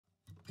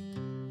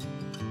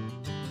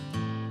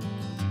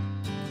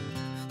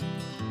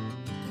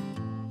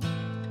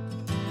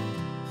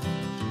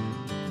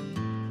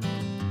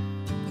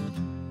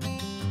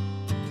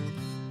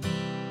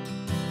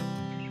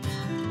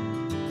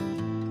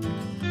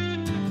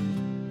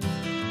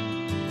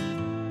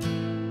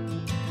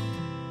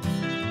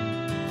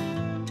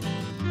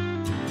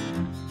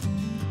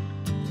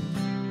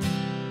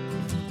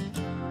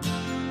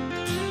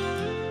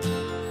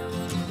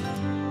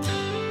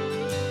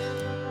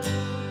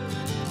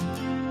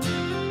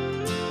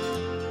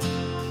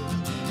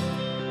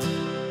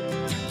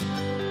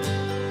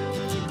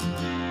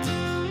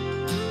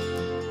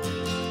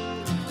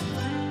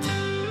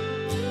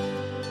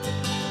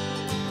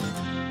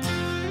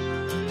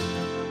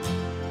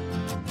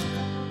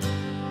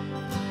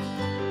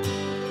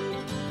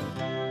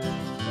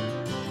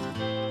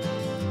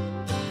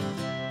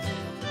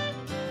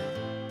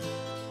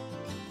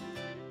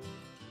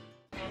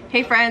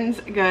Hey friends,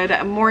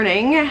 good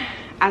morning.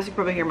 As you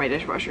probably hear, my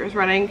dishwasher is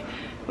running,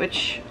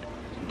 which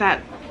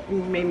that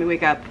made me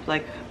wake up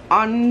like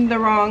on the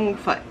wrong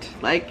foot.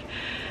 Like,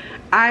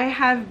 I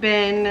have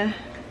been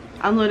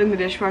unloading the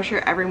dishwasher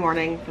every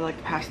morning for like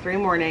the past 3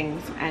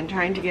 mornings and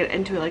trying to get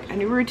into like a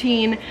new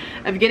routine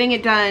of getting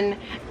it done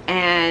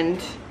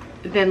and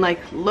then like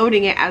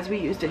loading it as we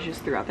use dishes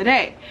throughout the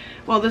day.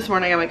 Well, this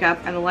morning I wake up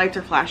and the lights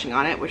are flashing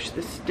on it, which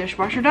this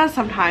dishwasher does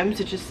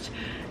sometimes. It just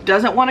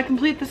doesn't want to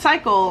complete the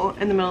cycle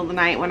in the middle of the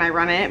night when I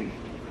run it.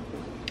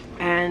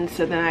 And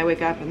so then I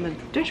wake up and the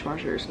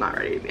dishwasher is not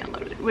ready to be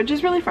unloaded, which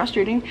is really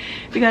frustrating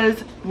because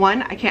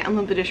 1, I can't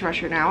unload the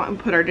dishwasher now and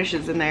put our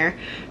dishes in there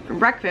for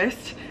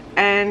breakfast,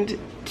 and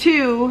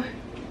 2,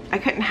 I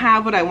couldn't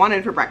have what I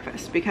wanted for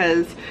breakfast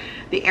because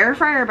the air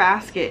fryer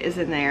basket is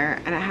in there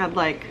and I had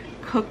like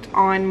cooked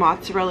on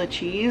mozzarella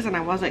cheese and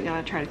I wasn't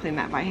gonna try to clean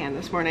that by hand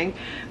this morning,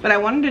 but I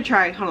wanted to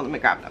try. Hold on, let me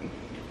grab them.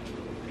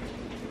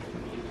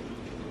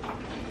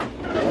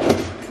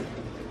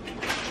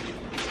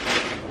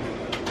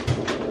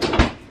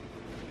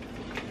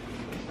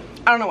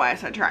 I don't know why I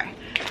said try.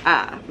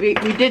 We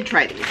did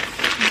try these.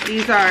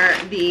 These are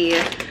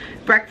the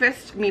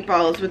breakfast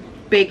meatballs with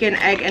bacon,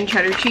 egg, and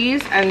cheddar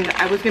cheese, and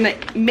I was gonna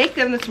make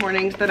them this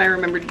morning so that I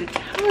remembered to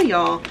tell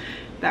y'all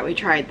that we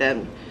tried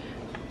them.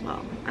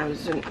 Well, I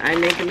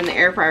made them in the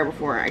air fryer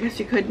before. I guess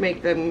you could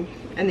make them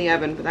in the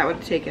oven, but that would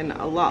have taken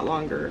a lot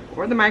longer.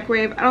 Or the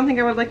microwave. I don't think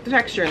I would like the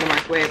texture in the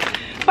microwave,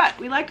 but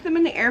we liked them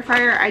in the air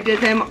fryer. I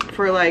did them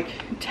for like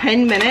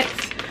 10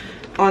 minutes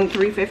on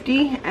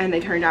 350 and they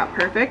turned out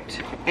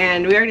perfect.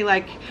 And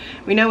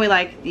we know we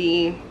like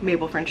the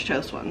maple French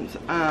toast ones.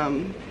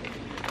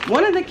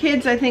 One of the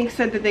kids I think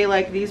said that they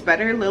like these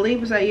better. Lily,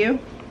 was that you?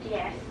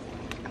 Yes.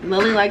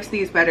 Lily likes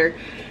these better.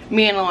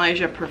 Me and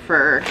Elijah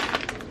prefer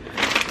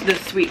the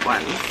sweet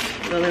ones.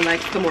 Lily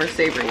likes the more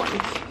savory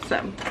ones.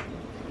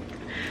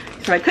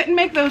 So I couldn't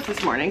make those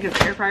this morning because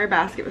the air fryer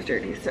basket was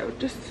dirty. So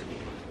just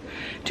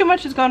too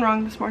much has gone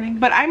wrong this morning.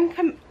 But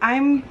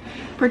I'm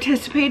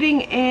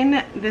participating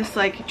in this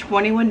like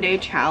 21-day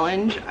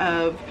challenge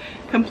of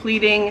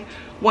completing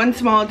one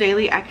small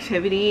daily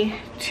activity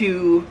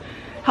to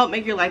help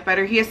make your life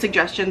better. He has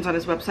suggestions on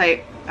his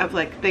website of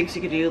like things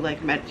you could do,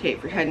 like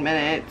meditate for 10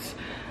 minutes,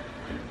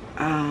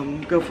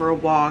 go for a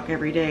walk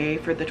every day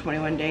for the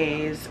 21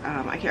 days.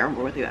 I can't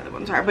remember what the other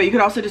ones are, but you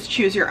could also just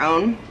choose your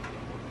own.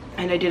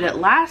 And I did it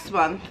last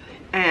month,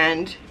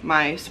 and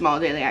my small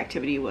daily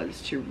activity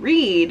was to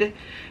read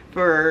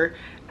for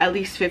at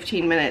least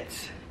 15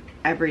 minutes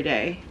every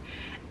day.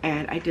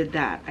 And I did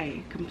that.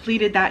 I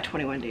completed that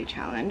 21-day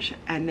challenge,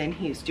 and then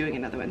he's doing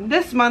another one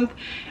this month.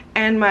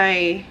 And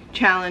my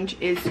challenge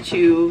is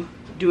to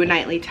do a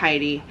nightly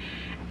tidy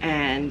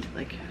and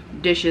like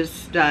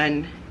dishes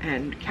done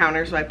and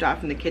counters wiped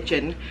off in the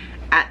kitchen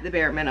at the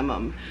bare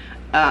minimum,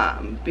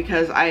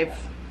 because I've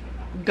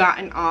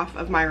gotten off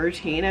of my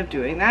routine of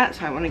doing that,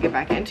 so I want to get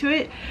back into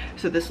it.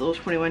 So this little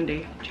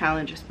 21-day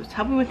challenge is supposed to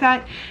help me with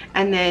that.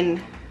 And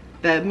then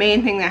the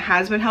main thing that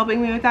has been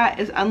helping me with that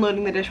is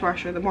unloading the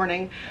dishwasher in the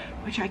morning,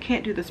 which I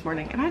can't do this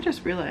morning. And I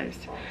just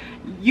realized,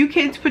 you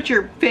kids put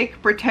your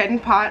fake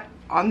pretend pot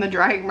on the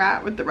drying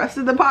mat with the rest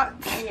of the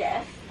pots?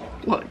 Yes.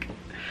 Look.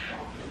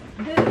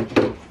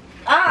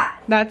 Ah!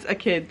 That's a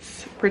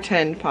kid's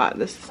pretend pot,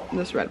 this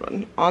red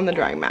one, on the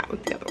drying mat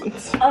with the other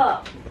ones.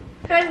 Oh.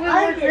 Because we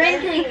were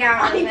drinking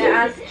out of it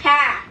as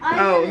cat.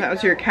 Oh, that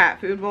was your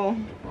cat food bowl?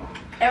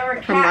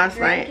 From last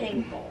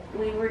night? Bowl.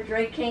 We were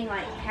drinking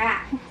like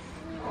cats.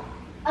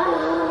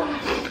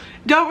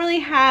 Don't really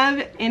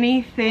have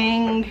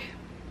anything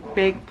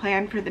big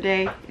planned for the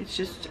day. It's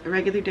just a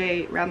regular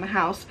day around the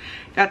house.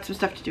 Got some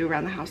stuff to do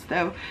around the house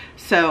though.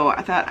 So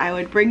I thought I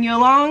would bring you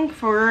along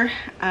for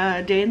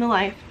a day in the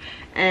life.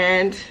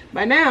 And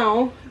by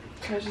now,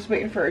 I was just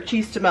waiting for our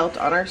cheese to melt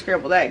on our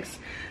scrambled eggs.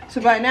 So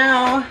by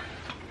now,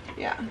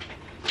 yeah,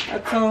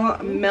 that's all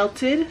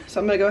melted. So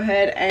I'm gonna go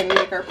ahead and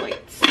make our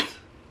plates.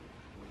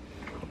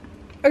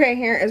 Okay,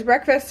 here is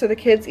breakfast. So the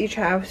kids each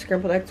have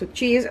scrambled eggs with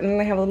cheese, and then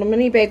they have a little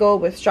mini bagel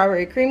with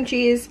strawberry cream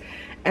cheese,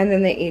 and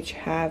then they each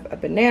have a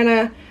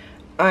banana.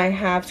 I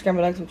have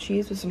scrambled eggs with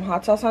cheese with some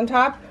hot sauce on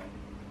top,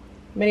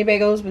 mini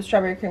bagels with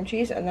strawberry cream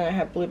cheese, and then I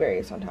have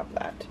blueberries on top of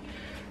that.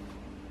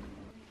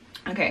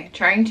 Okay,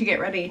 trying to get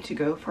ready to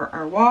go for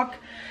our walk.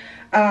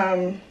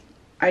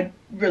 I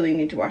really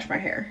need to wash my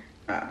hair,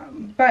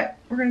 but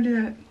we're gonna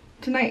do that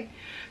tonight.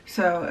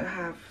 So I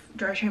have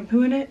dry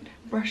shampoo in it,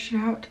 brushed it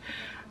out.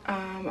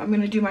 I'm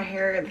gonna do my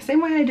hair the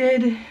same way I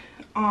did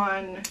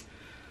on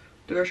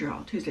the grocery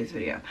haul Tuesday's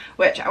video,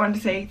 which I wanted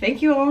to say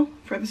thank you all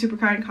for the super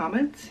kind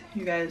comments.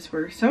 You guys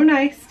were so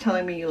nice,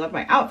 telling me you love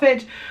my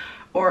outfit,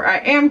 or I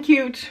am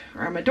cute,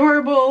 or I'm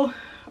adorable,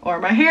 or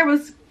my hair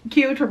was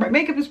cute, or my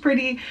makeup is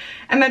pretty,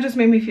 and that just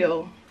made me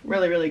feel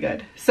really, really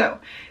good. So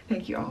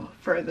thank you all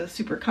for the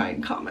super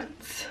kind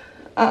comments.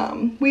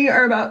 We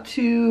are about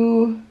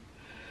to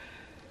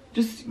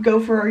just go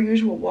for our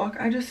usual walk.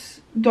 I just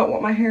don't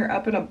want my hair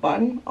up in a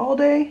bun all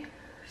day,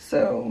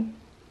 so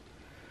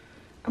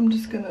I'm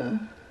just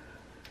gonna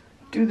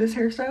do this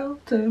hairstyle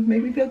to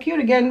make me feel cute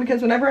again,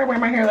 because whenever I wear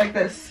my hair like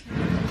this,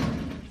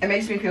 it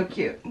makes me feel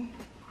cute.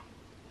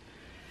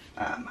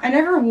 I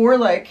never wore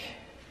like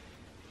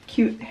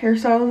cute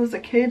hairstyles as a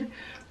kid.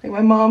 Like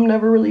my mom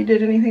never really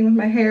did anything with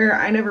my hair.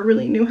 I never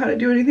really knew how to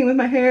do anything with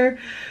my hair.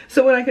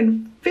 So when I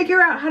can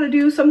figure out how to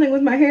do something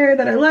with my hair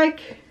that I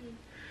like,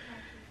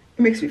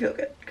 it makes me feel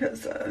good.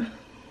 Because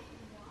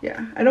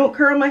yeah, I don't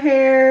curl my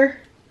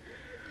hair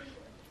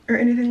or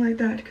anything like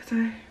that because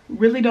I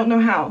really don't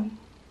know how.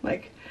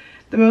 Like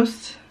the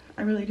most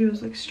I really do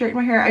is like straighten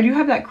my hair. I do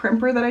have that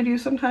crimper that I do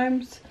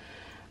sometimes,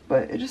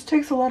 but it just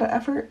takes a lot of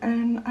effort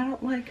and I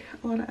don't like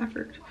a lot of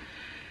effort.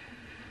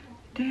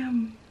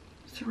 Damn,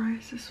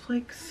 psoriasis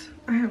flakes.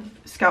 I have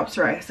scalp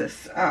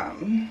psoriasis,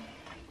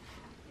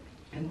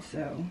 and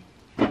so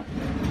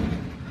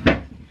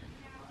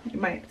you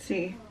might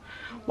see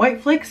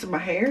white flakes in my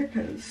hair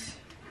because,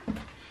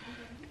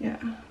 yeah,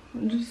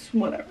 just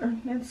whatever.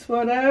 It's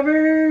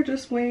whatever,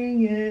 just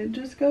wing it,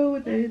 just go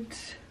with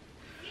it.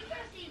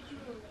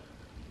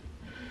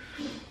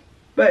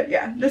 But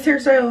yeah, this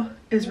hairstyle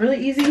is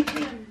really easy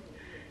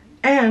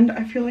and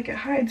I feel like it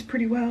hides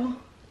pretty well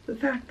the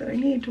fact that I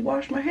need to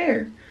wash my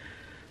hair.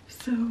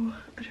 So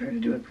I try to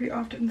do it pretty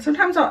often.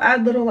 Sometimes I'll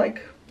add little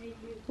like,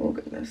 oh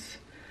goodness,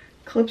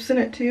 clips in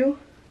it too.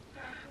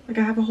 Like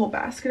I have a whole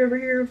basket over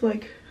here of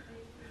like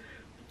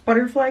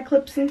butterfly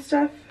clips and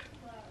stuff.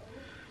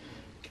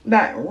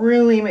 That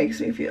really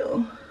makes me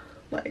feel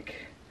like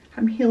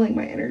I'm healing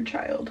my inner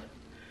child.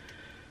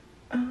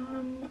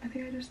 I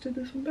think I just did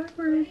this one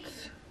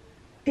backwards.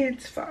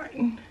 It's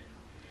fine.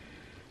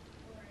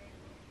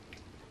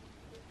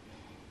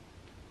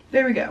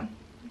 There we go.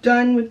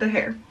 Done with the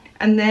hair.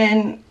 And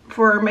then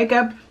for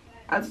makeup,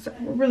 as I said,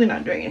 we're really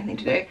not doing anything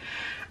today.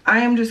 I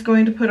am just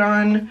going to put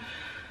on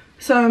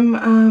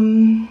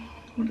some,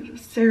 what is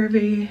this?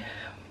 CeraVe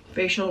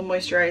facial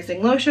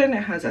moisturizing lotion.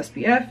 It has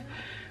SPF,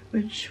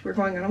 which we're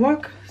going on a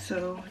walk,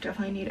 so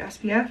definitely need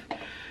SPF.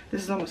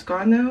 This is almost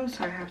gone though,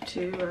 so I have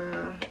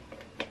to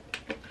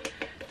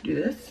do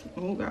this.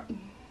 Oh god.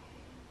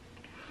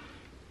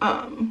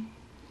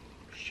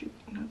 Shoot,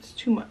 that's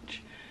too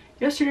much.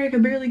 Yesterday I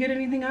could barely get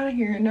anything out of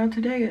here, and now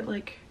today it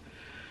like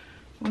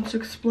wants to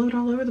explode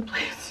all over the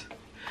place.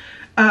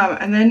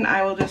 And then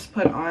I will just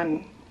put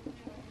on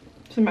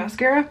some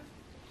mascara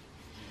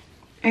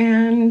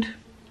and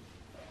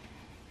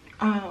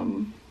I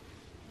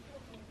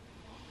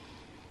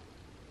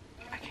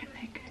can't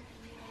think.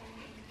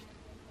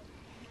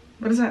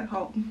 What is that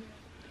called?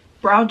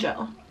 Brow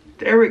gel.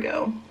 There we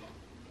go.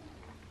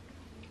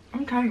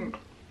 I'm tired.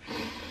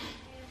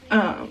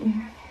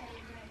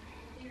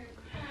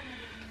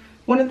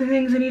 One of the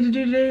things I need to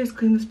do today is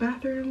clean this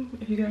bathroom.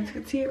 If you guys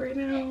could see it right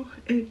now,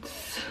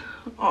 it's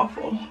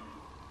awful.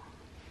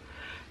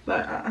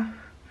 But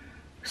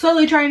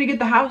slowly trying to get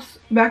the house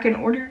back in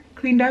order,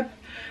 cleaned up.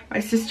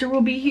 My sister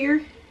will be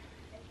here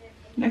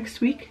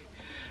next week,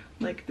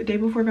 like the day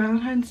before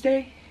Valentine's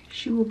Day.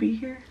 She will be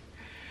here.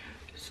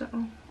 So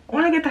I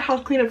want to get the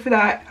house cleaned up for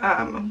that.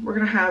 We're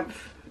gonna have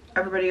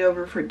everybody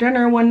over for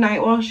dinner one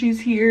night while she's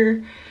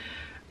here.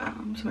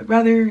 So my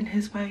brother and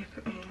his wife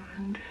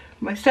and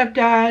my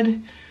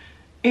stepdad,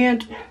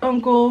 aunt,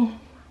 uncle,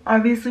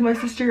 obviously my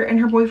sister and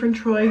her boyfriend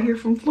Troy here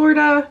from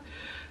Florida,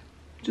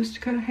 just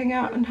to kind of hang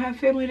out and have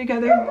family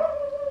together.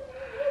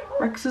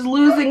 Rex is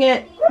losing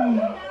it.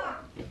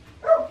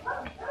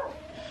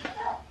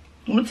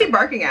 What's he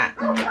barking at?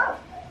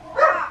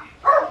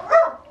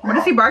 What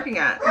is he barking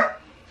at?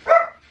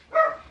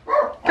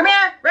 Come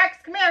here, Rex,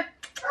 come here.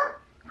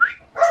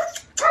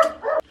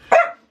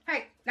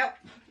 Hey, no.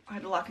 I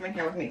had to lock him in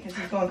here with me because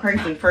he's going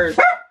crazy for,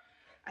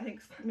 I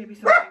think maybe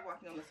somebody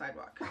walking on the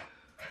sidewalk.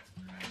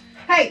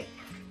 Hey,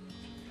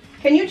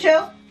 can you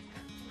chill?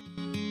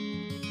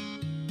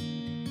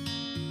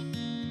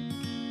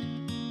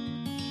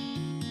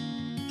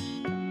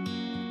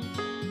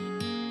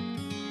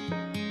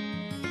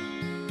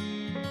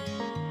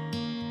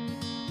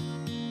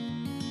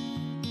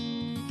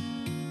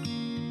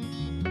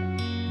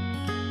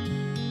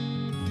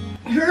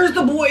 Here's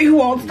the boy who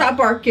won't stop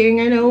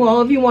barking. I know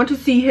all of you want to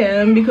see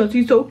him because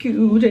he's so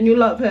cute and you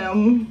love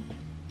him.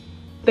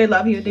 They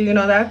love you. Do you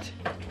know that?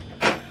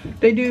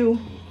 They do.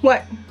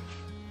 What?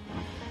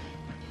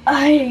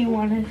 I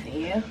want to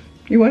see you.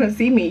 You want to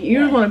see me? You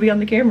just want to be on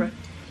the camera.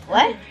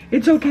 What?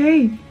 It's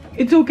okay.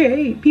 It's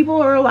okay.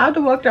 People are allowed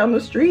to walk down the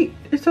street.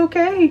 It's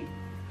okay.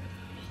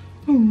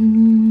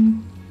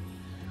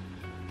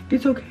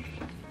 It's okay.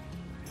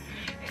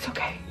 It's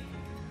okay.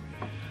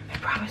 I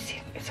promise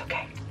you, it's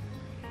okay.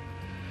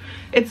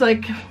 It's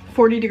like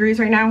 40 degrees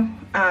right now,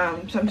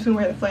 so I'm just gonna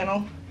wear the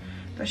flannel.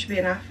 That should be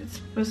enough. It's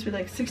supposed to be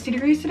like 60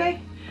 degrees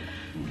today.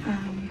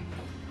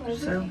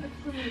 So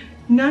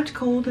not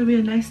cold, it'll be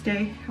a nice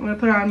day. I'm gonna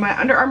put on my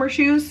Under Armour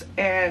shoes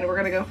and we're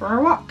gonna go for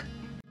our walk.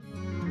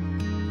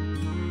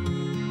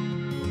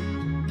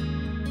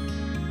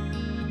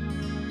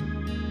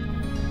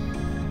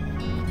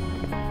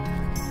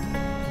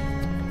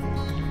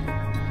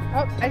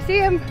 Oh, I see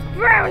him.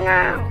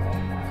 Now.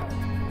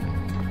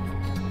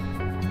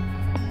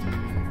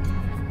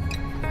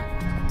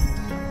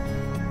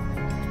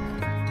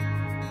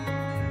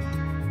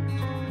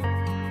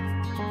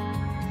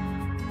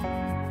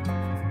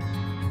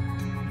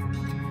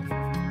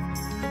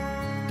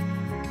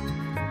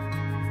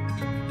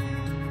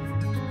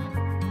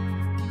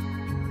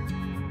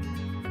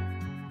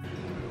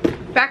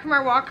 back from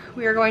our walk,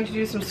 we are going to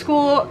do some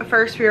school.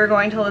 First, we are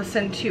going to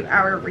listen to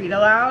our read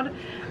aloud.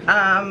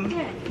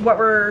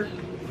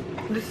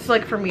 This is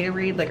like for me to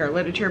read, like our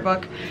literature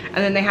book, and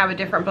then they have a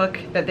different book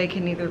that they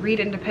can either read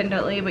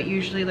independently, but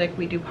usually like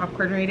we do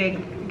popcorn reading.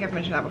 I think I've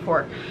mentioned that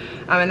before.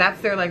 And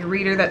that's their like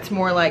reader that's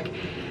more like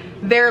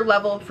their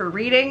level for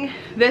reading.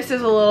 This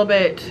is a little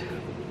bit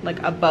like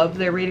above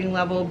their reading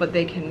level, but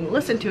they can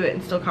listen to it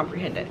and still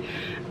comprehend it.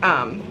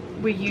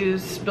 We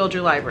use Build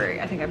Your Library.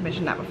 I think I've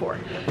mentioned that before.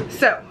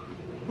 So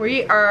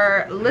we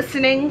are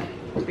listening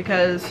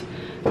because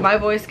my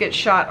voice gets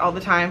shot all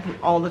the time from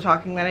all the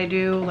talking that I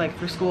do, like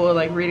for school,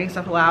 like reading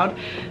stuff aloud.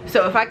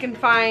 So if I can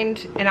find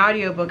an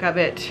audiobook of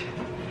it,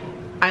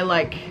 I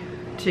like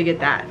to get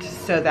that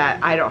so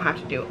that I don't have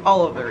to do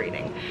all of the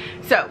reading.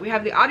 So we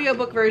have the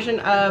audiobook version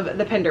of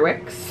The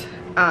Penderwicks.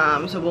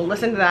 So we'll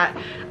listen to that.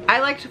 I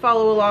like to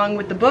follow along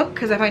with the book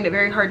because I find it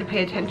very hard to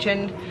pay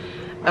attention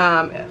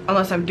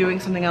unless I'm doing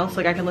something else.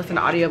 Like I can listen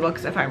to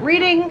audiobooks if I'm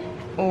reading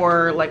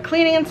or like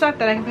cleaning and stuff,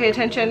 then I can pay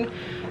attention.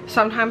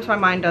 Sometimes my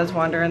mind does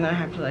wander and then I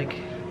have to like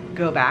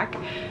go back.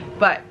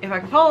 But if I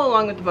can follow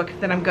along with the book,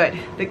 then I'm good.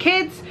 The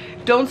kids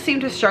don't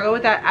seem to struggle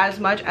with that as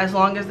much as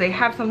long as they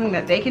have something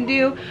that they can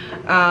do.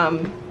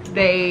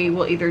 They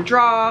will either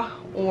draw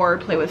or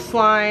play with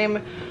slime.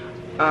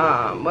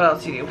 What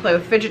else do you do? Play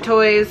with fidget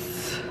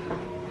toys.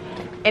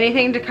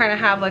 Anything to kind of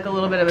have like a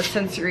little bit of a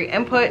sensory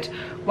input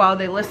while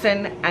they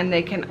listen, and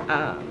they can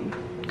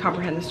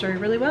comprehend the story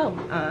really well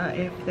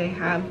if they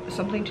have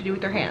something to do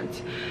with their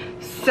hands.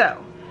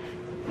 So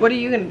what are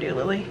you gonna do,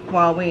 Lily,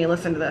 while we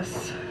listen to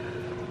this?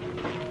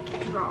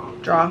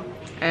 Draw.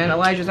 And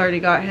Elijah's already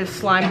got his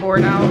slime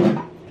board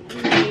out.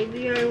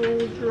 Maybe I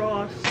will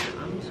draw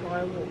some so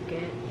I won't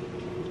get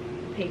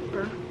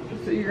paper.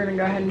 So you're gonna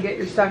go ahead and get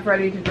your stuff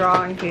ready to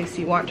draw in case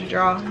you want to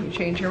draw. You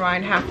change your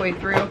mind halfway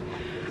through.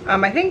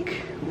 I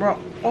think we're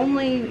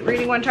only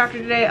reading one chapter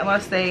today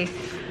unless they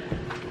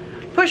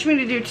push me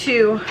to do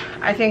two.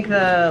 I think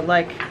the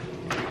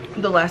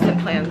lesson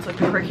plans, like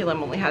the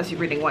curriculum only has you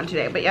reading one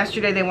today, but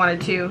yesterday they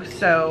wanted two,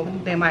 so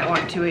they might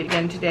want to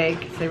again today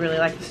because they really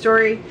like the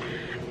story.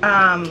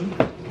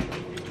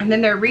 And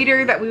then their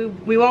reader that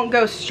we won't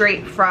go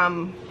straight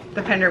from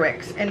the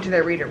Penderwicks into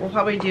their reader. We'll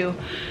probably do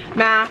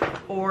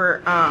math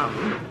or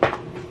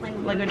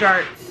language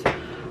arts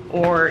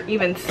or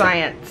even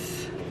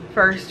science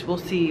first. We'll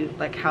see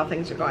like how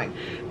things are going,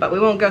 but we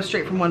won't go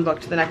straight from one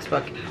book to the next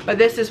book. But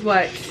this is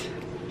what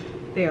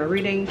they are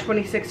reading: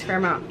 26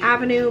 Fairmount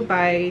Avenue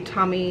by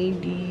Tommy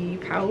D.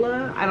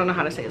 Paola. I don't know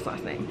how to say his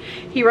last name.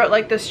 He wrote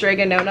like the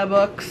Strega Nona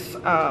books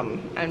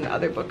and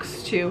other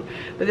books too,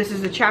 but this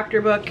is a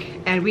chapter book,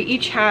 and we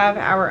each have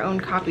our own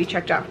copy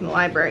checked out from the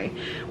library.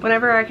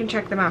 Whenever I can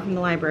check them out from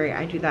the library,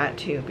 I do that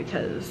too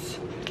because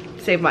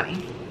save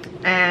money.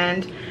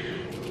 And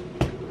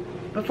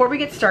before we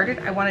get started,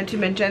 I wanted to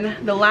mention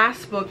the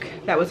last book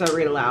that was our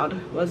read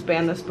aloud was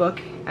Ban This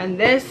Book, and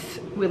this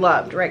we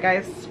loved, right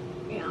guys?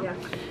 Yeah.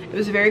 It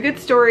was a very good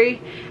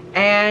story,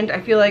 and I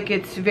feel like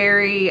it's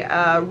very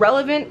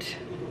relevant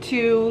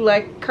to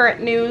like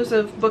current news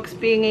of books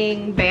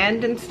being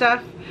banned and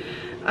stuff.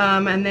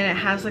 And then it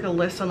has like a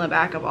list on the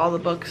back of all the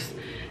books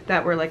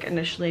that were like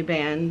initially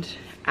banned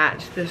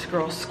at this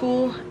girl's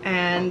school,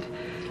 and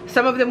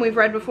some of them we've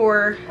read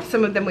before,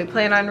 some of them we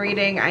plan on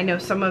reading. I know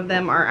some of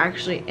them are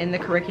actually in the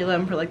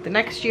curriculum for like the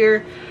next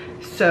year.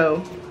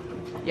 So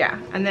yeah,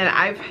 and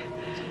then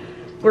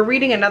we're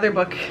reading another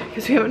book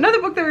because we have another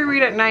book that we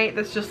read at night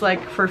that's just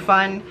like for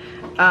fun,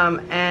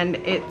 and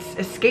it's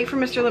Escape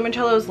from Mr.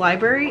 Limoncello's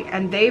Library,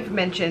 and they've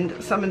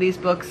mentioned some of these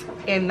books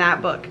in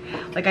that book.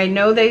 Like I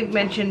know they've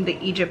mentioned the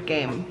Egypt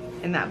game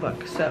in that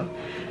book, so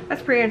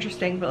that's pretty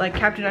interesting. But like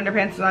Captain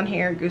Underpants is on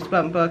here,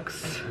 Goosebump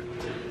books.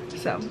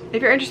 So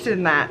if you're interested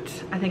in that,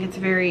 I think it's a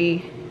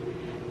very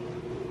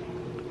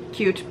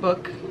cute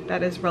book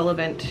that is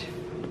relevant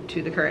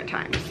to the current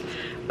times.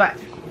 But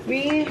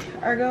we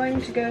are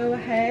going to go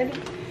ahead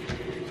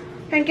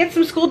and get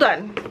some school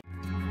done.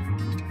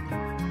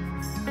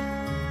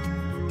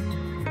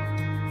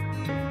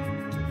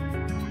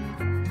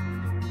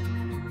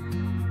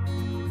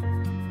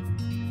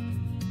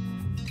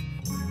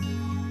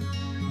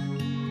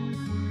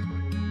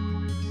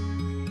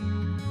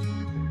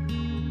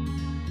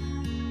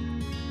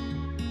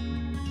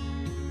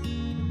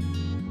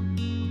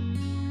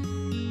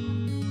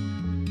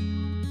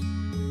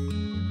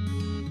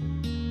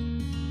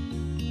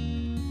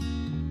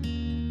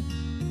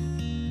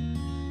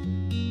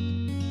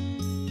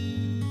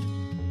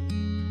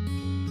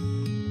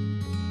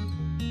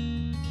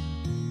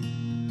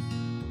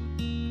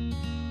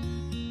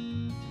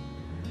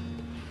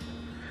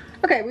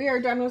 Okay, we are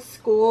done with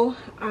school.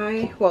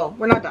 Well,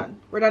 we're not done.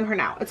 We're done for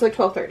now. It's like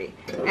 12:30.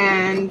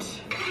 And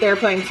they're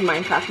playing some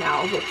Minecraft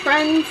now with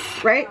friends,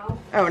 right?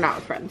 Oh, not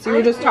with friends. So you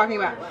were just talking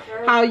about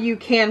how you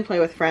can play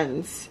with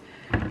friends,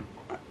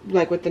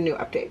 like with the new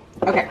update.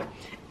 Okay.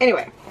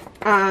 Anyway,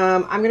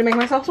 I'm gonna make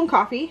myself some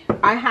coffee.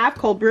 I have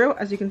cold brew,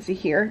 as you can see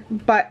here,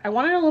 but I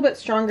want it a little bit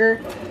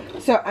stronger.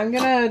 So I'm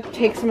gonna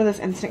take some of this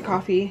instant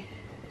coffee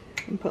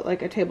and put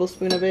like a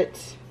tablespoon of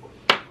it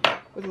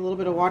with a little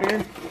bit of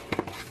water,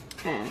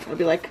 and it'll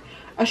be like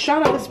a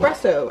shot of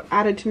espresso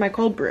added to my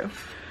cold brew.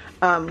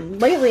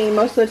 Lately,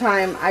 most of the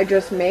time, I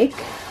just make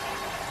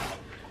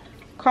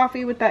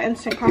coffee with that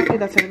instant coffee.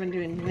 That's what I've been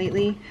doing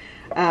lately.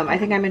 I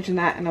think I mentioned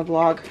that in a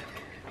vlog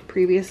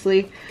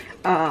previously.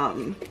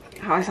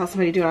 How I saw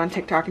somebody do it on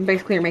TikTok, and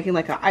basically you're making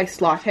like an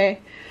iced latte.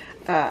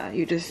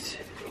 You just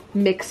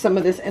mix some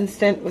of this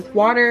instant with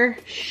water,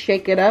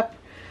 shake it up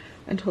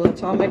until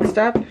it's all mixed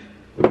up.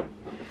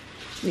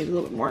 Need a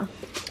little bit more.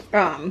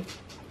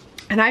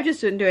 And I've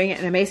just been doing it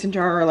in a mason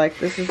jar, or like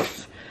this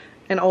is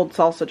an old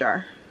salsa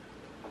jar.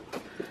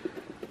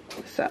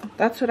 So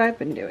that's what I've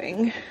been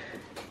doing.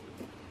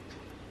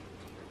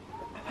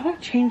 I thought I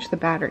changed the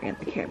battery in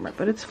the camera,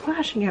 but it's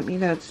flashing at me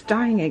that it's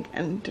dying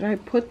again. Did I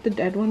put the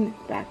dead one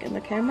back in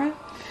the camera?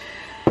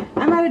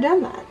 I might have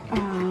done that.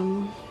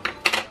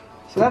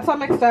 So that's all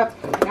mixed up.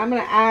 I'm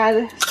gonna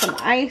add some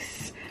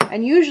ice,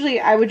 and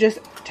usually I would just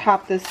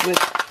top this with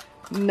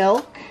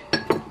milk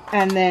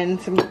and then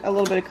a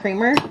little bit of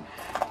creamer,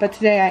 but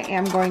today I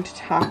am going to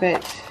top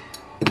it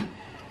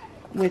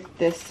with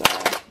this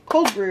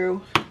cold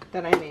brew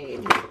that I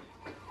made.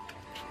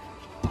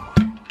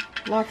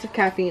 Lots of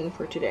caffeine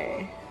for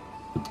today.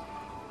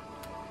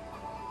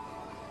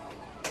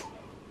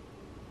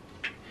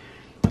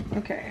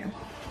 Okay.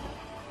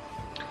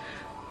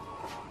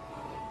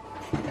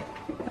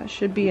 That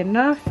should be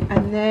enough.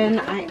 And then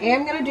I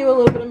am going to do a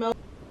little bit of milk.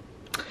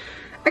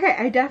 Okay,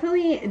 I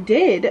definitely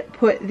did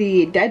put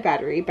the dead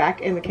battery back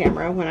in the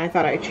camera when I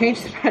thought I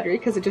changed the battery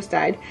because it just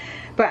died.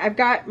 But I've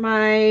got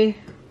my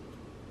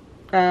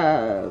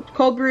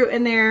cold brew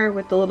in there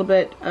with a little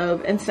bit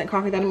of instant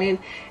coffee that I made.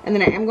 And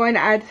then I am going to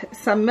add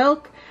some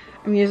milk.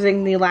 I'm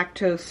using the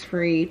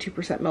lactose-free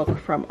 2% milk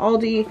from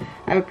Aldi.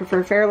 I would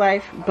prefer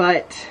Fairlife,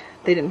 but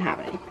they didn't have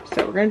any.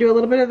 So we're going to do a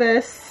little bit of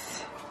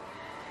this.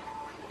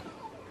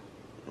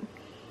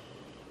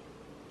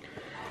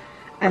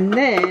 And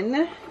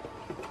then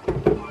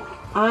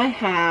I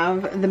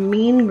have the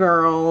Mean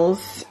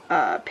Girls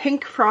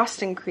pink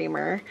frosting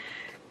creamer,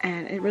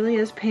 and it really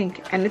is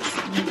pink, and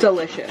it's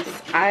delicious.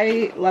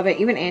 I love it.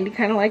 Even Andy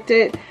kind of liked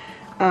it.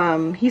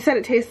 He said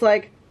it tastes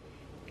like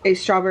a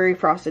strawberry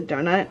frosted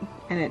donut,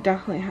 and it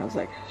definitely has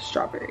like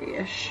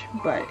strawberry-ish,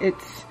 but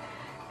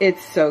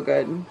it's so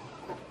good.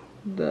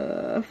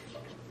 The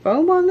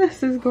foam on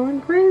this is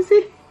going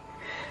crazy.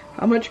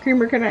 How much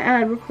creamer can I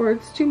add before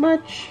it's too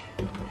much?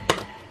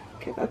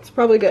 Okay, that's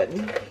probably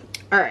good.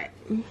 All right.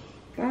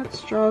 That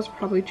straw is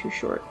probably too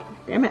short.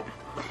 Damn it.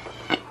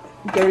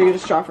 Dirty to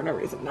straw for no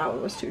reason. That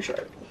one was too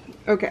short.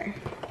 Okay.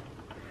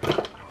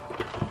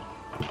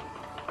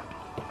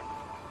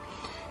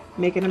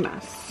 Making a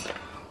mess.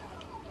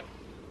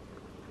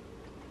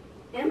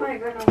 Am I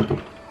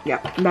gonna?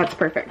 Yeah, that's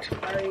perfect.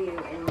 Are you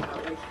in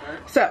the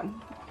So,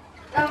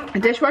 the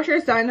dishwasher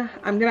is done.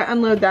 I'm gonna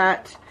unload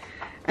that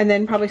and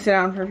then probably sit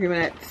down for a few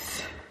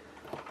minutes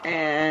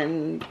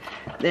and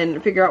then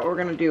figure out what we're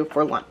gonna do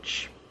for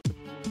lunch.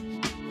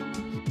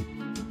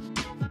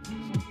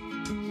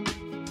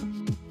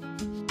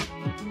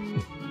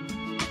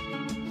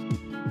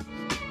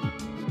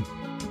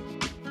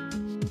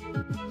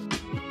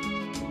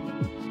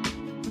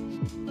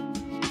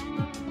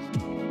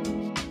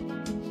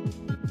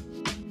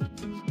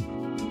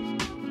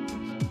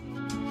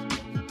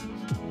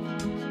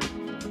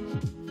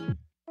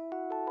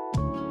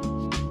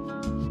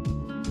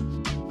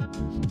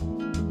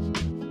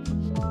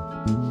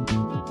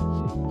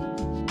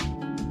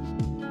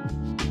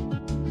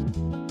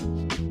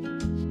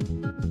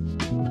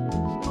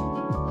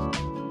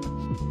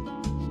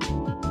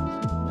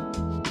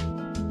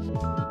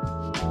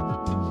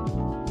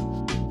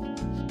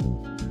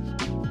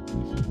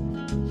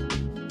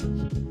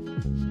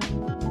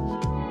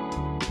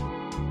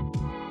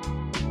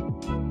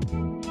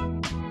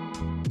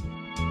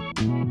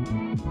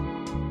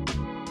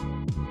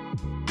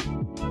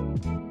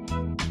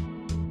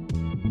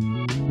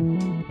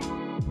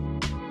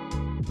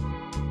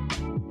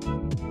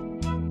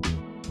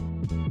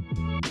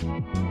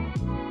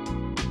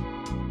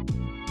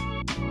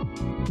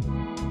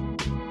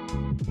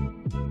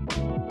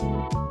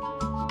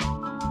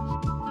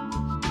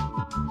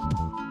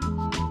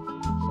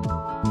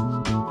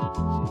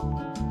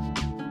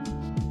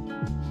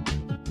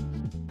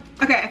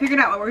 Okay, I figured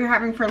out what we're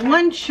having for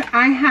lunch.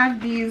 I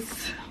have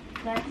these,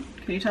 can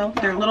you tell?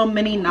 They're little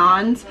mini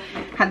naans.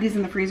 Had these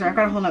in the freezer. I've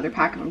got a whole nother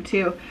pack of them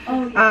too.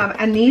 Oh, yeah.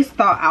 And these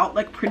thaw out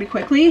like pretty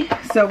quickly.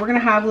 So we're gonna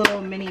have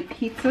little mini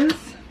pizzas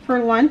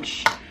for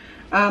lunch.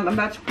 I'm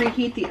about to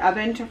preheat the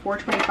oven to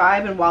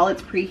 425, and while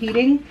it's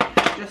preheating,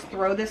 just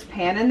throw this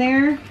pan in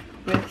there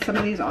with some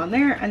of these on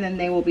there, and then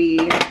they will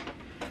be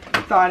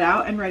thawed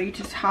out and ready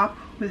to top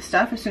with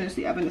stuff as soon as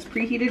the oven is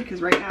preheated,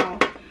 because right now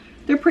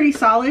they're pretty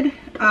solid.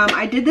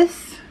 I did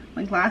this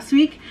like last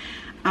week.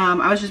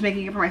 I was just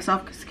making it for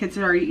myself because the kids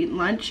had already eaten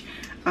lunch.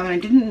 And I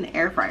did it in the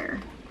air fryer,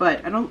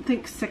 but I don't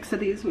think 6 of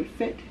these would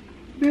fit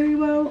very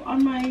well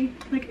on my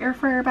like air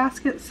fryer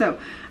basket. So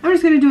I'm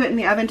just gonna do it in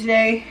the oven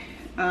today.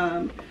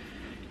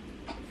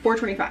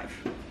 425.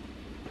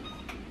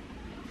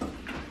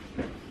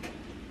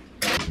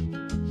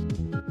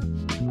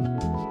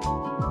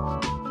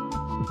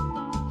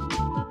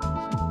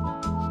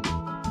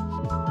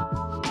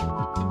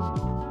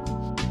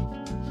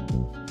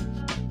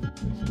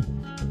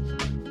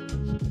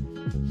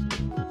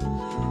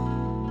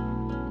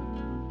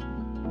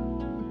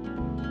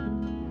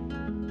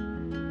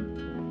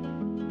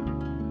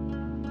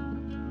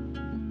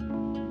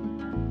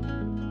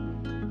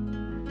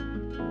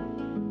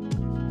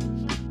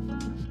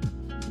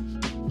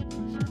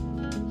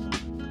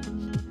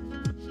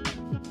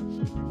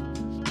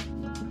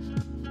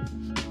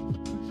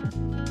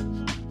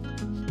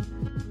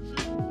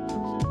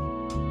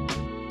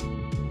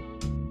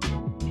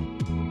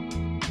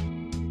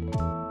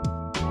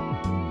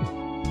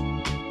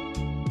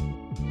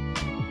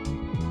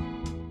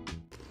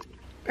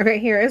 Okay,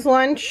 here is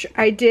lunch.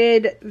 I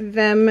did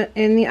them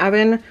in the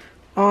oven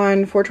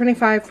on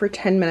 425 for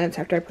 10 minutes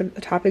after I put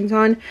the toppings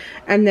on,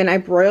 and then I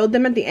broiled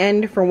them at the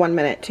end for 1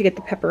 minute to get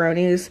the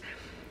pepperonis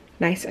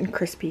nice and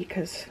crispy,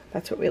 because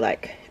that's what we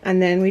like.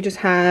 And then we just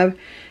have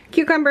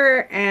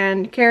cucumber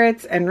and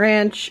carrots and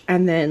ranch,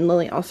 and then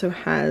Lily also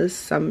has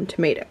some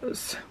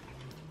tomatoes.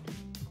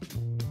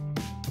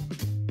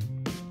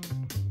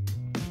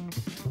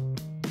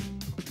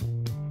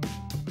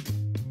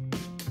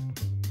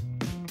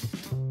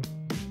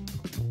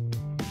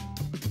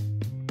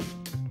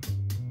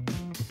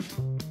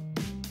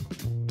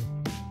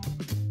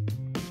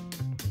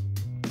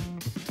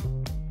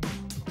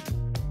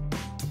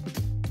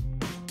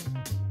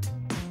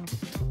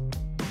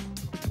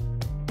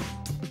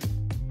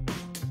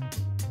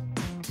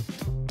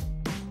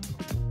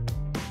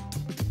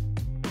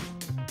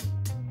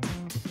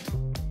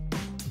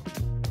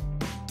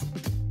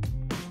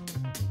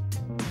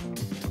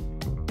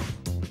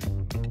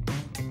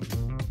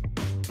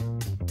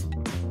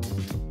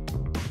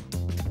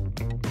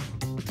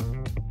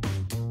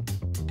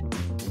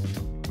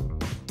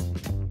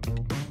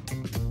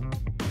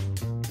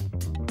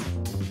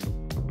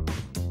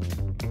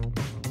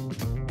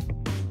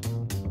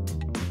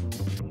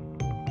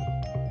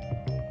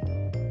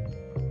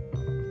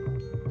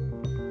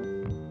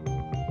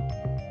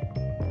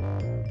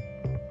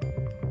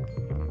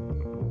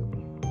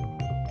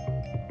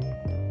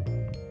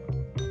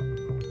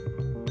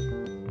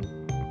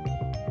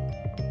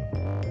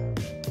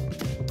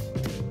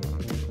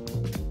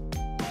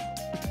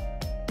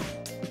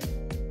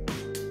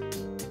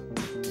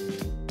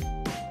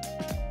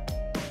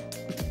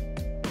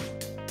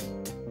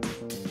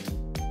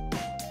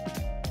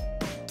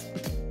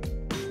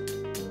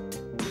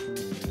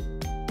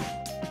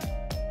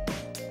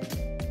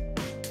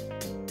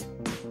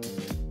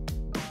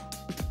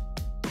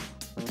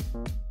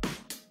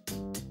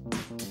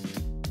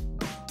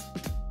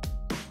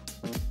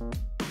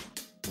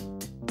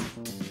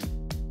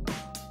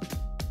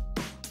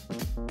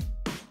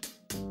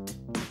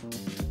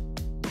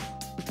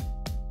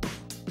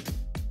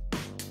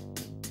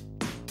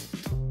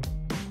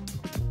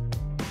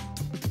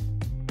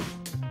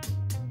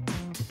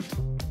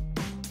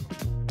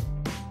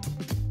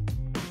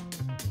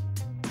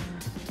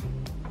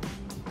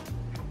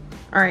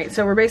 All right,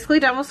 so we're basically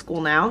done with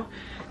school now.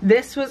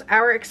 This was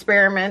our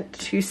experiment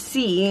to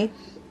see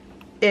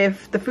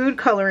if the food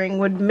coloring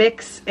would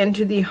mix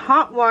into the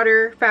hot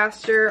water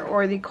faster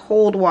or the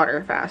cold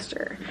water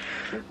faster.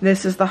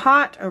 This is the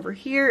hot over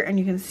here, and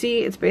you can see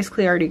it's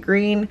basically already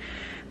green.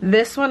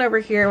 This one over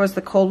here was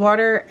the cold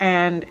water,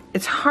 and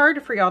it's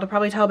hard for y'all to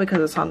probably tell because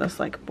it's on this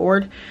like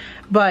board,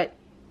 but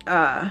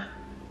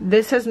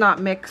this has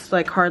not mixed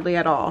like hardly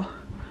at all.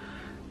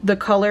 The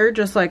color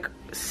just like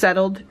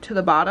settled to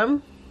the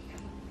bottom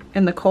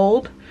in the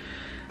cold,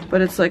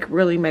 but it's like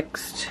really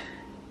mixed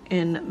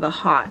in the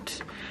hot.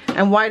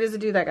 And why does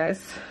it do that,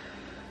 guys?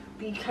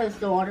 Because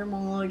the water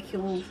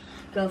molecules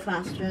go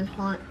faster in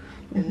hot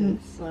and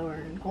slower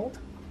in cold.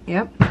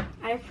 Yep.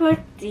 I put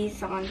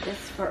these on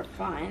just for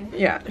fun.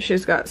 Yeah,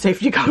 she's got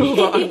safety goggles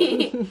on.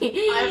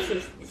 I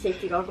have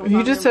safety goggles on.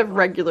 You just have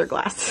regular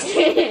glasses.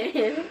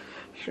 She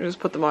just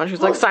put them on.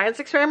 She's like, science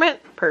experiment,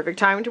 perfect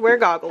time to wear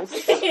goggles.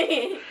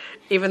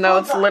 Even though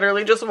it's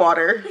literally just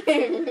water.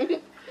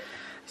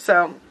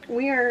 So,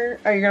 are you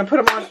going to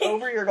put them on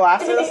over your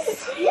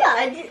glasses? Yeah,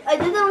 I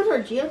did that with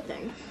our geo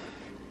thing.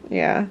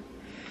 Yeah.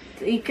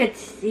 So you could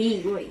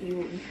see what you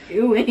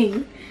were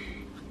doing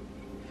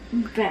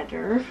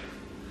better.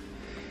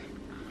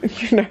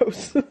 Your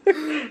nose.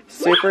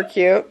 Super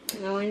cute.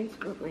 No, I need to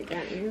put my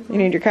cat ears on.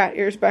 You need your cat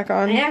ears back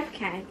on? I have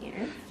cat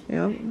ears.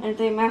 Yep. And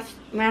they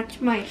match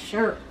my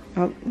shirt.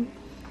 Yep.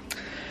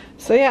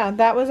 So yeah,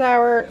 that was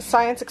our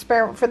science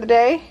experiment for the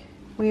day.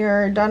 We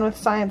are done with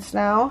science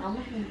now.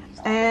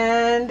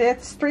 And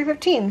it's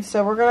 3:15,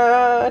 so we're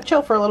gonna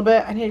chill for a little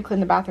bit. I need to clean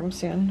the bathroom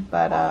soon,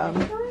 but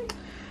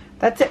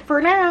that's it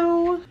for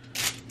now.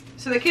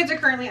 So the kids are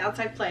currently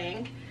outside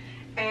playing,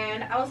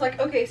 and I was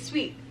like, okay,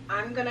 sweet.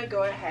 I'm gonna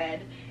go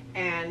ahead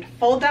and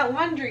fold that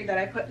laundry that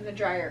I put in the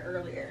dryer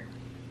earlier.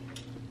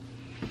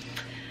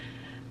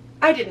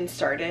 I didn't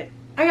start it.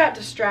 I got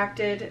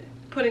distracted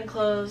putting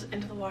clothes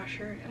into the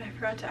washer, and I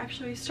forgot to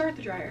actually start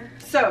the dryer.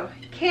 So,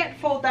 can't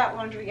fold that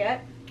laundry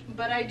yet,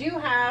 but I do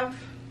have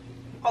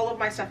all of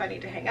my stuff I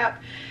need to hang up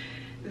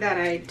that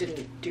I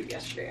didn't do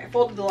yesterday. I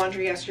folded the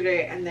laundry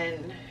yesterday and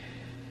then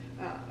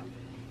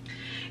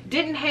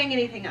didn't hang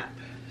anything up.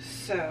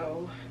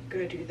 So, I'm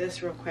gonna do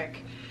this real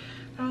quick.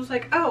 I was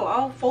like, oh,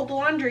 I'll fold the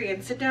laundry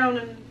and sit down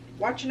and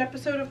watch an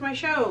episode of my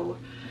show.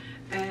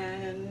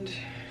 And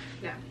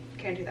no,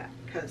 can't do that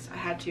because I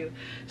had to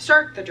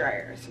start the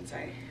dryer since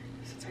I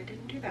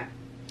didn't do that.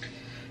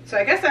 So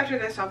I guess after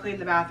this I'll clean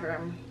the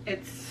bathroom.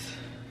 It's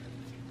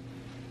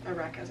a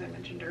wreck, as I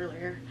mentioned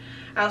earlier.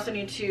 I also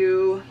need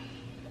to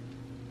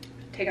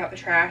take out the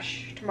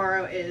trash.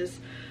 Tomorrow is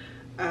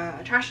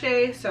trash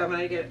day, so I'm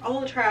gonna get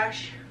all the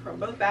trash from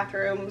both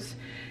bathrooms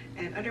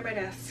and under my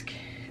desk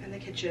and the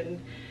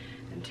kitchen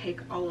and take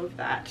all of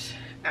that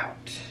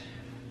out.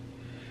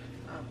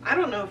 I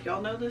don't know if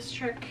y'all know this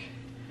trick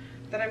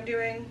that I'm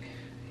doing.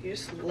 You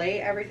just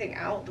lay everything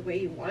out the way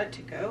you want it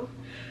to go.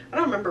 I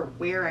don't remember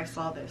where I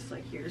saw this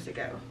like years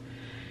ago.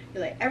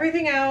 You lay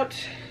everything out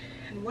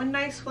in one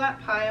nice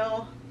flat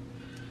pile.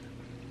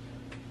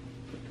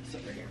 Put this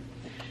over here.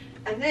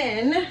 And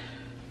then,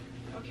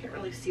 I can't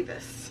really see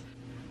this.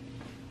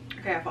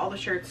 Okay, I have all the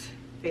shirts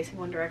facing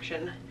one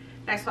direction.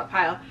 Nice flat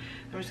pile.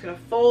 I'm just gonna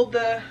fold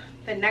the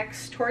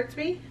necks towards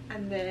me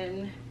and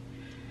then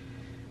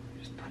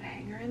just put a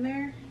hanger in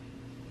there.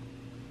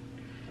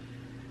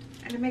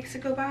 And it makes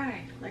it go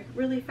by like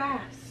really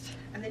fast.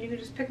 And then you can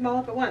just pick them all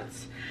up at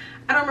once.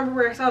 I don't remember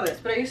where I saw this,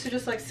 but I used to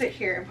just like sit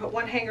here and put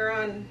one hanger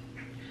on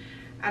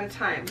at a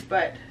time.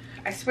 But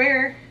I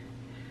swear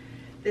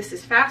this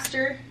is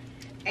faster,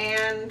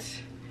 and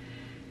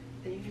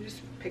then you can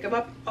just pick them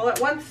up all at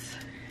once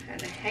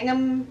and hang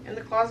them in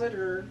the closet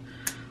or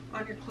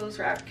on your clothes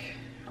rack.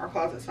 Our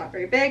closet's not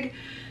very big,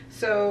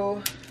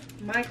 so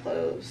my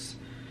clothes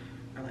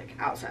are like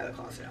outside the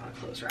closet on a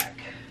clothes rack.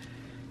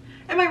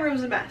 And my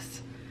room's a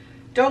mess.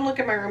 Don't look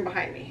at my room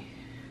behind me.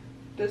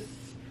 This,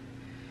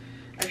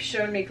 I've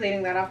shown me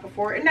cleaning that off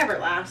before. It never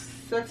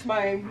lasts. That's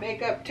my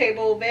makeup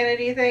table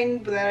vanity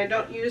thing that I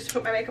don't use to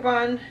put my makeup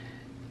on.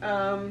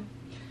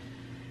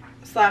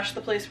 Slash the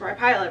place where I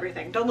pile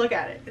everything. Don't look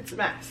at it. It's a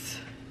mess.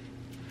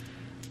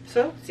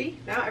 So, see?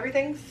 Now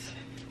everything's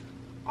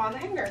on the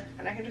hanger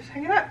and I can just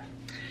hang it up.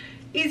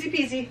 Easy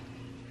peasy.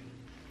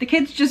 The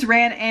kids just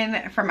ran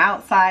in from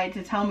outside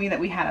to tell me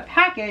that we had a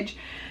package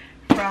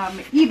from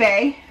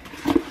eBay.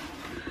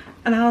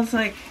 And I was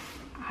like,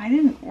 I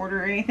didn't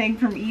order anything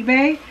from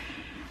eBay.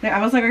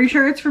 I was like, are you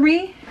sure it's for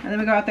me? And then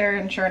we go out there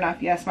and sure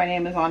enough, yes, my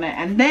name is on it.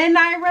 And then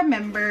I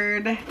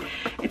remembered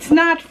it's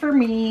not for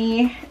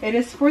me. It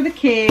is for the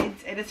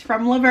kids. It is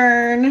from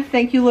Laverne.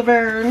 Thank you,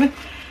 Laverne.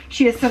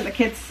 She has sent the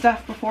kids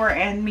stuff before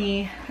and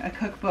me a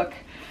cookbook.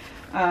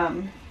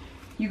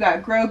 You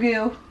got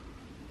Grogu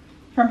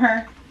from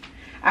her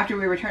after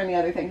we returned the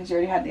other thing because you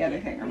already had the other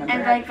thing, remember?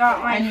 And I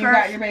got my and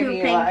first you got your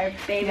baby alive.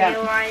 Baby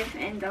alive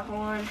in the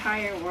whole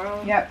entire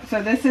world. Yep,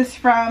 so this is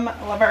from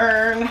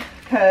Laverne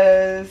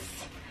because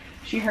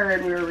she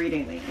heard we were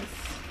reading these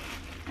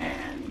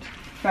and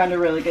found a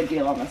really good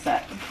deal on the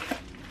set.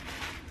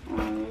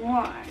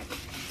 What?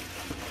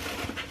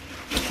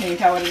 Can you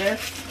tell what it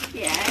is?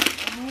 Yeah.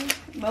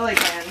 Lily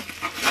can.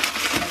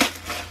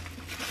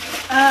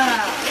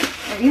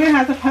 It even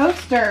has a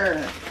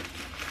poster.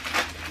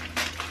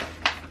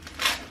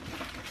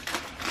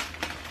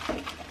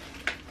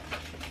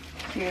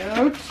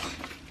 Cute.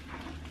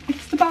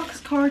 It's the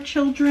boxcar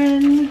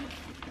children.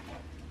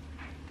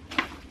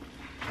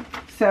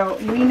 So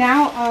we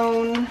now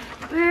own.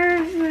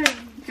 Where's the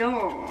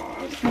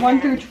dog?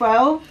 1 through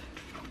 12.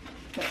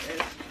 There it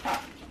is.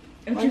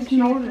 1, It's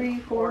 2, 3,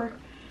 4,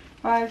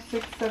 5,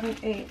 6, 7,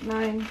 8,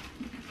 9,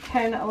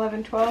 10,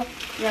 11,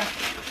 12. Yeah,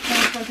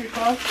 1 through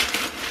 12.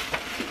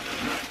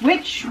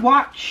 Which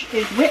watch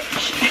is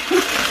which?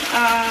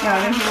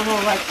 Yeah, there's a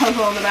little like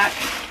puzzle on the back.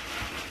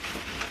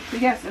 So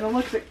yes, it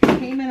looks like it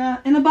came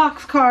in a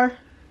box car.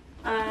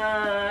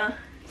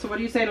 So what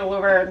do you say to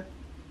Laverne?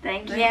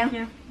 Thank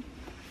you.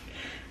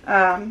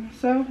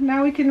 So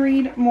now we can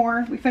read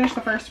more. We finished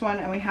the first one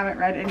and we haven't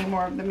read any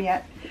more of them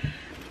yet.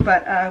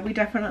 But we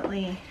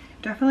definitely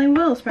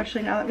will,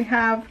 especially now that we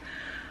have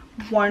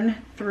 1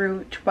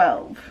 through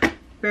 12.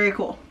 Very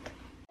cool.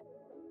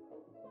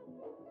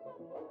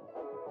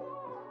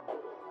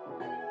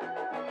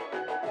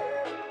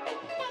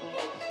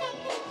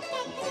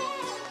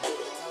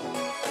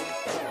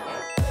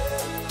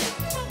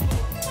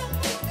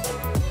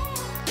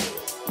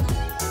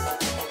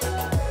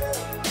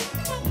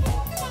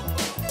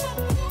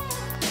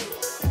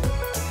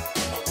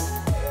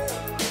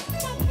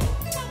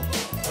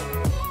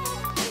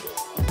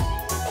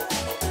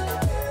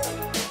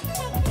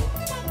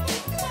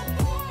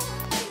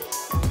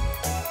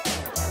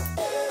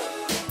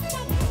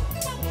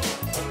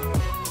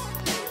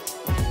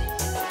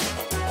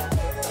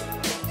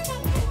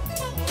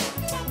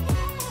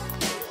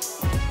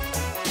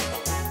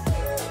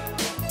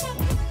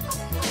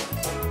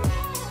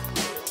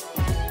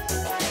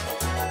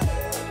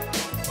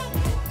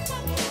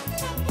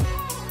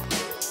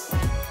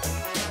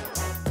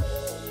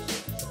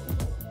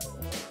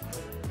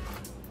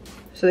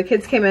 So the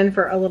kids came in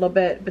for a little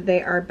bit, but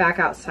they are back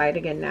outside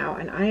again now,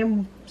 and I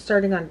am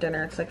starting on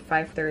dinner. It's like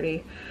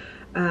 5:30.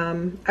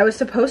 I was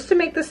supposed to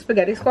make the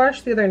spaghetti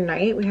squash the other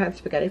night. We had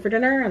spaghetti for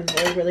dinner, and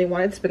they really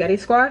wanted spaghetti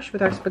squash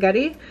with our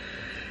spaghetti,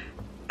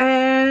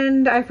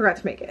 and I forgot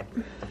to make it.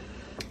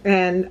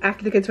 And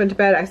after the kids went to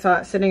bed, I saw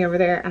it sitting over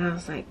there, and I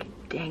was like,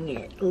 dang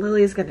it,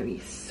 Lily's gonna be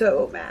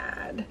so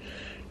mad.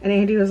 And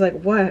Andy was like,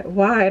 what?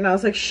 Why? And I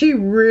was like, she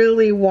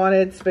really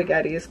wanted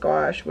spaghetti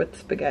squash with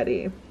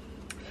spaghetti.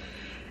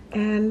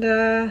 And we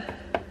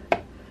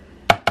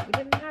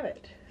didn't have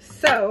it.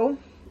 So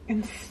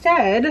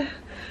instead,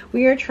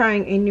 we are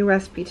trying a new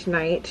recipe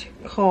tonight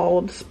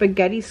called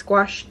spaghetti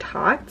squash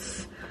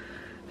tots.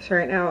 So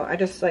right now I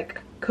just like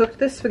cooked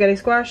this spaghetti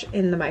squash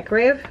in the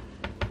microwave,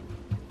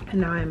 and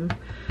now I'm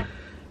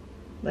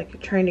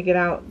like trying to get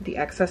out the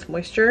excess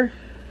moisture.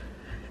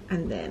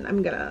 And then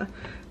I'm gonna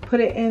put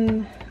it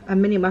in a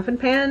mini muffin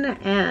pan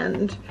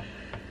and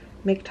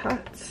make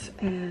tots,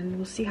 and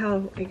we'll see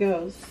how it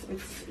goes.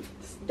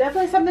 It's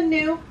definitely something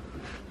new.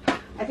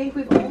 I think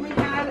we've only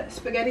had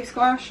spaghetti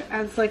squash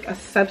as like a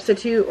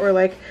substitute or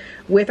like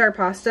with our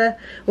pasta.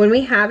 When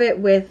we have it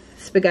with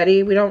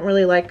spaghetti, we don't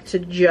really like to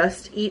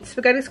just eat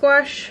spaghetti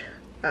squash.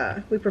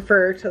 We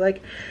prefer to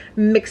like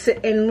mix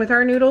it in with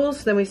our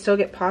noodles. Then we still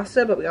get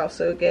pasta, but we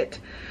also get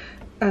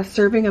a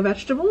serving of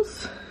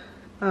vegetables.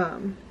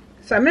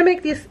 So I'm gonna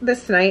make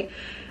this tonight.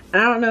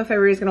 And I don't know if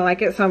everybody's gonna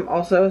like it, so I'm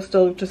also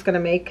still just gonna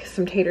make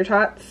some tater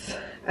tots.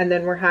 And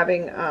then we're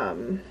having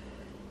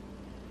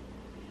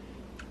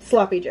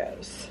sloppy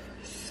joes.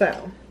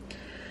 So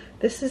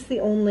this is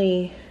the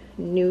only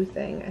new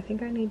thing. I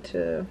think I need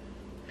to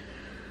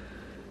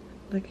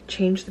like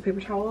change the paper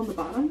towel on the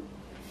bottom.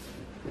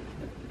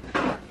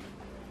 I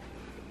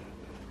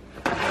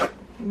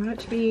want it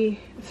to be,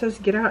 it says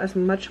get out as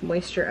much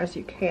moisture as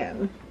you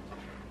can.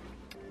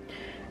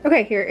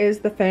 Okay, here is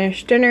the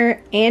finished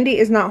dinner. Andy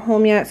is not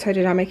home yet, so I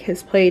did not make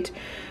his plate.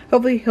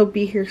 Hopefully he'll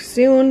be here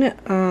soon,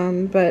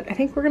 but I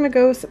think we're gonna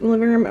go sit in the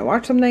living room and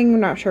watch something. I'm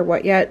not sure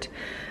what yet.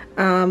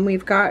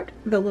 We've got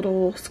the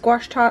little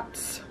squash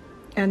tots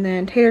and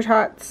then tater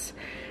tots,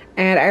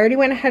 and I already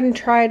went ahead and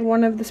tried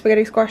one of the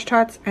spaghetti squash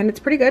tots, and it's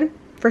pretty good.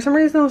 For some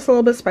reason it was a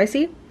little bit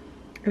spicy.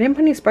 I didn't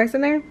put any spice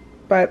in there,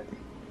 but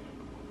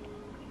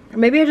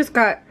maybe I just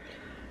got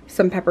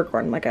some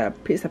peppercorn, like a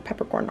piece of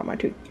peppercorn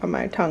on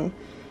my tongue.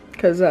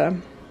 Because that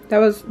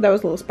was a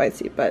little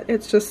spicy, but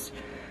it's just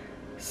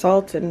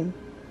salt and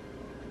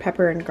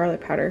pepper and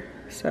garlic powder.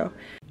 So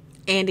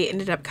Andy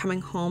ended up coming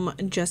home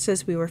just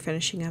as we were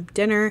finishing up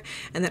dinner,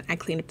 and then I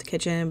cleaned up the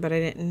kitchen, but I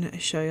didn't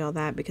show you all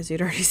that because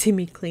you'd already seen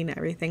me clean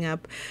everything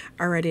up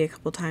already a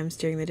couple times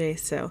during the day.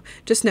 So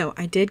just know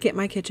I did get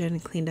my kitchen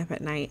cleaned up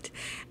at night,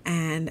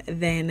 and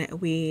then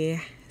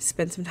we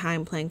spent some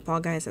time playing Fall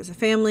Guys as a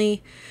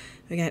family.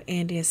 We got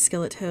Andy as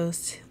Skillet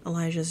Toast,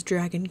 Elijah's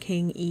Dragon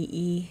King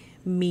EE,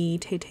 me,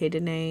 Tay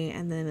Danae,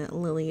 and then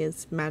Lily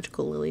is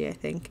Magical Lily, I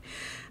think.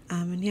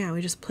 And yeah,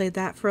 we just played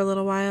that for a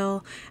little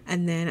while,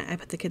 and then I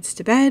put the kids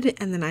to bed,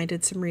 and then I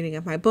did some reading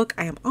of my book.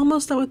 I am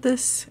almost done with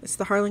this. It's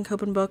the Harlan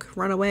Coben book,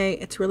 Runaway.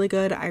 It's really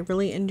good. I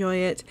really enjoy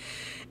it.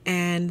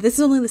 And this is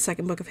only the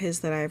second book of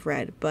his that I've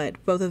read,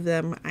 but both of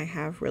them I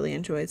have really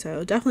enjoyed.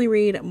 So definitely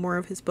read more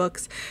of his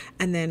books,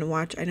 and then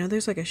watch. I know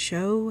there's like a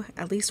show,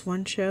 at least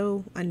one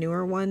show, a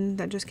newer one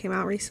that just came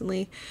out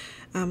recently.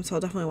 So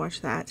I'll definitely watch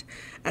that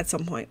at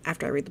some point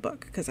after I read the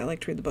book, because I like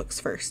to read the books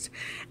first.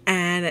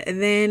 And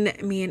then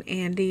me and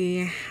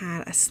Andy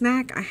had a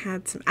snack. I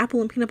had some apple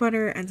and peanut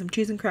butter and some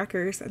cheese and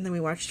crackers, and then we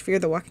watched Fear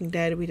the Walking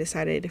Dead. We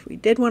decided if we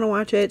did want to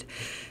watch it.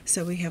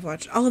 So we have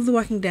watched all of The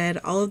Walking Dead,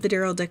 all of the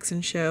Daryl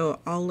Dixon Show,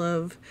 all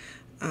of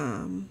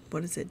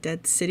what is it,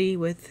 Dead City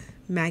with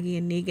Maggie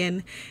and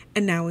Negan,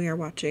 and now we are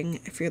watching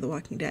Fear the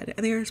Walking Dead,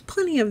 and there's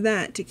plenty of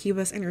that to keep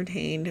us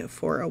entertained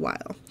for a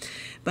while.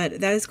 But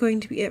that is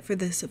going to be it for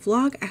this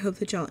vlog. I hope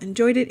that y'all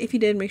enjoyed it. If you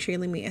did, make sure you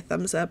leave me a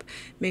thumbs up.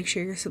 Make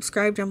sure you're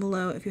subscribed down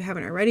below if you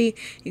haven't already.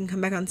 You can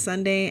come back on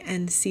Sunday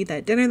and see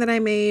that dinner that I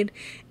made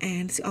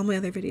and see all my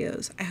other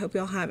videos. I hope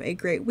y'all have a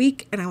great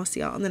week, and I will see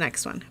y'all in the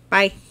next one.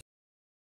 Bye.